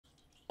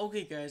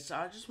Okay, guys, so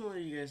I just wanted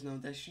you guys to know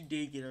that she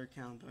did get her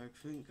account back.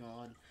 Thank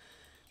God,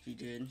 she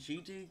did.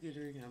 She did get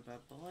her account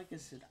back. But like I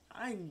said,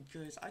 I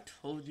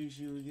told you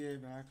she would get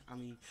it back. I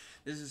mean,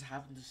 this has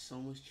happened to so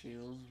much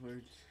channels where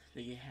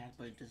they get hacked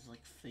by this like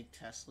fake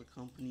Tesla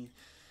company.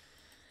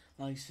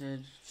 Like I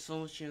said, so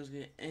much channels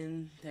get,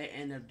 and they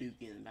end up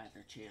getting back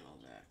their channel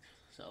back.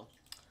 So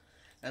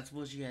that's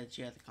what she had.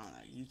 She had to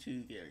contact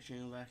YouTube, get her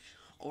channel back.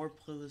 Or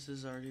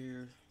playlists are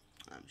there.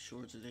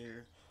 Shorts are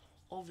there.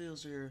 All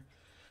videos are there.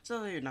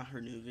 So they're not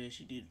her new video.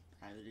 She did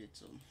private it,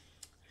 so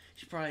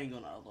she probably ain't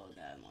gonna upload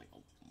that in like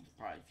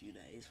probably a few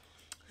days.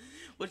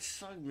 Which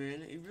sucks,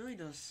 man. It really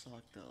does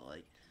suck though.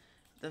 Like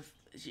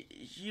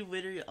she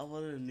literally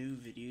uploaded a new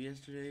video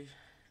yesterday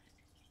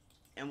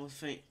and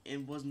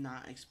was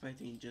not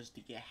expecting just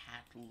to get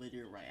hacked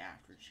literally right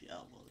after she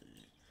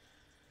uploaded it.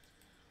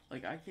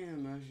 Like I can't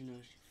imagine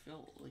how she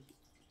felt. Like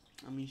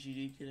I mean, she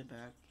did get it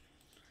back.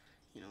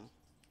 You know,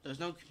 there's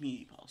no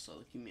community post, so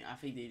I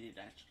think they did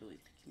actually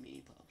delete the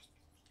community post.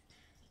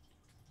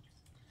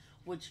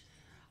 Which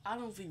I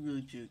don't think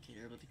really people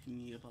care about the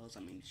community posts.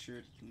 I mean,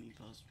 sure, the community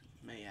posts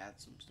may add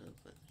some stuff,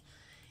 but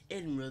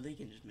in real, they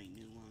can just make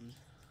new ones.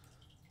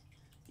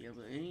 Yeah,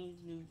 but any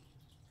new,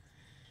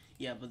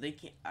 yeah, but they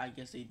can't. I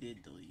guess they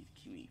did delete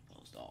community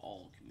posts.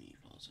 All community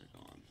posts are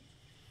gone.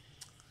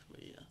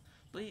 But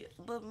yeah,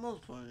 but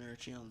most part of their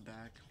channel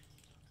back.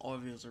 All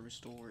videos are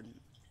restored.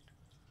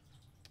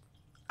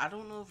 I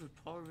don't know if it's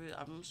probably.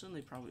 I'm assuming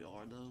they probably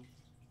are though.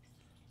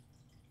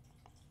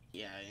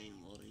 Yeah, it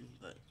ain't loading,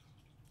 but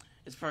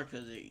it's probably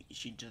because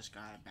she just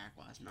got it back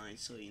last night.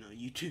 So you know,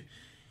 YouTube.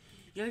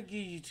 You gotta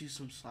give YouTube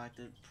some slack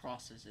to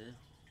process it.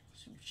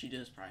 She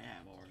does probably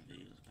have all her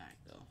videos back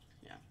though.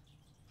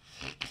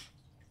 Yeah.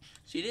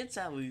 She did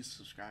sadly lose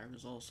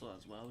subscribers also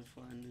as well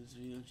before I ended this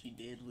video. She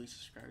did lose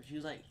subscribers. She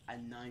was like at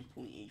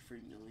 9.83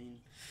 million.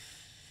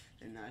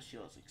 And now she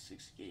lost like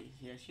 6K.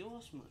 Yeah, she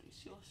lost money.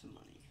 She lost some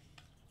money.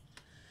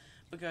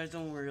 But guys,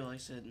 don't worry, like I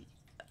said,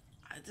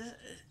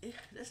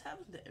 this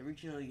happens to every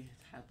channel you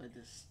have like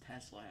this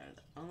Tesla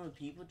ad. I don't know,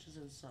 people just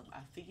in sub. I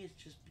think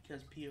it's just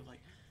because people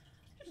like,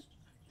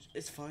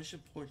 it's fun to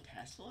support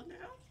Tesla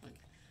now? Like,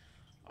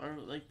 or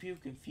like people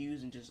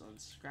confused and just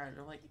unsubscribe.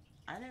 They're like,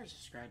 I never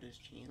subscribed to this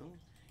channel.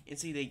 And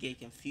see, they get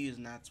confused,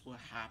 and that's what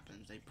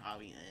happens. They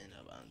probably end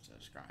up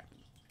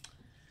unsubscribing.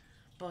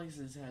 But like I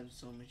said, this happens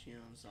so much, you know,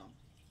 so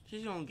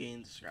she's gonna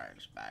gain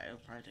subscribers back. It'll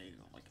probably take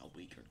like a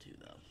week or two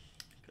though,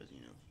 because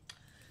you know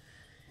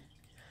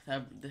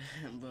that.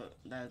 But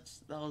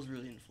that was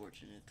really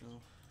unfortunate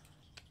though.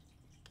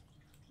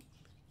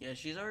 Yeah,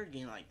 she's already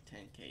gained like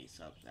 10K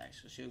subs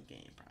actually. So she'll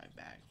gain probably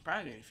back,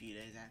 probably in a few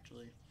days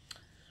actually.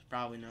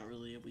 Probably not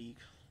really a week.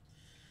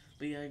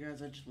 But yeah,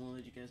 guys, I just want to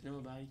let you guys know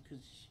about it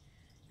because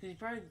you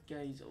probably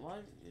guys, a lot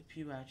of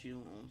people actually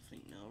don't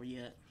think know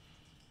yet.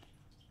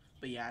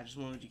 But yeah, I just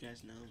wanted you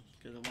guys to know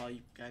because a lot of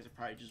you guys are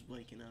probably just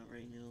waking up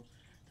right now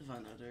to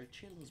find out their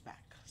channel's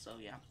back. So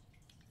yeah,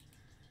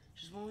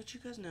 just want to let you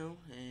guys know,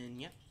 and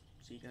yeah,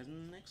 see you guys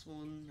in the next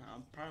one.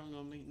 I'm probably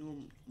gonna make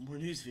more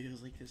news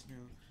videos like this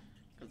now,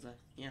 cause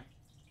yeah,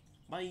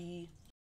 bye.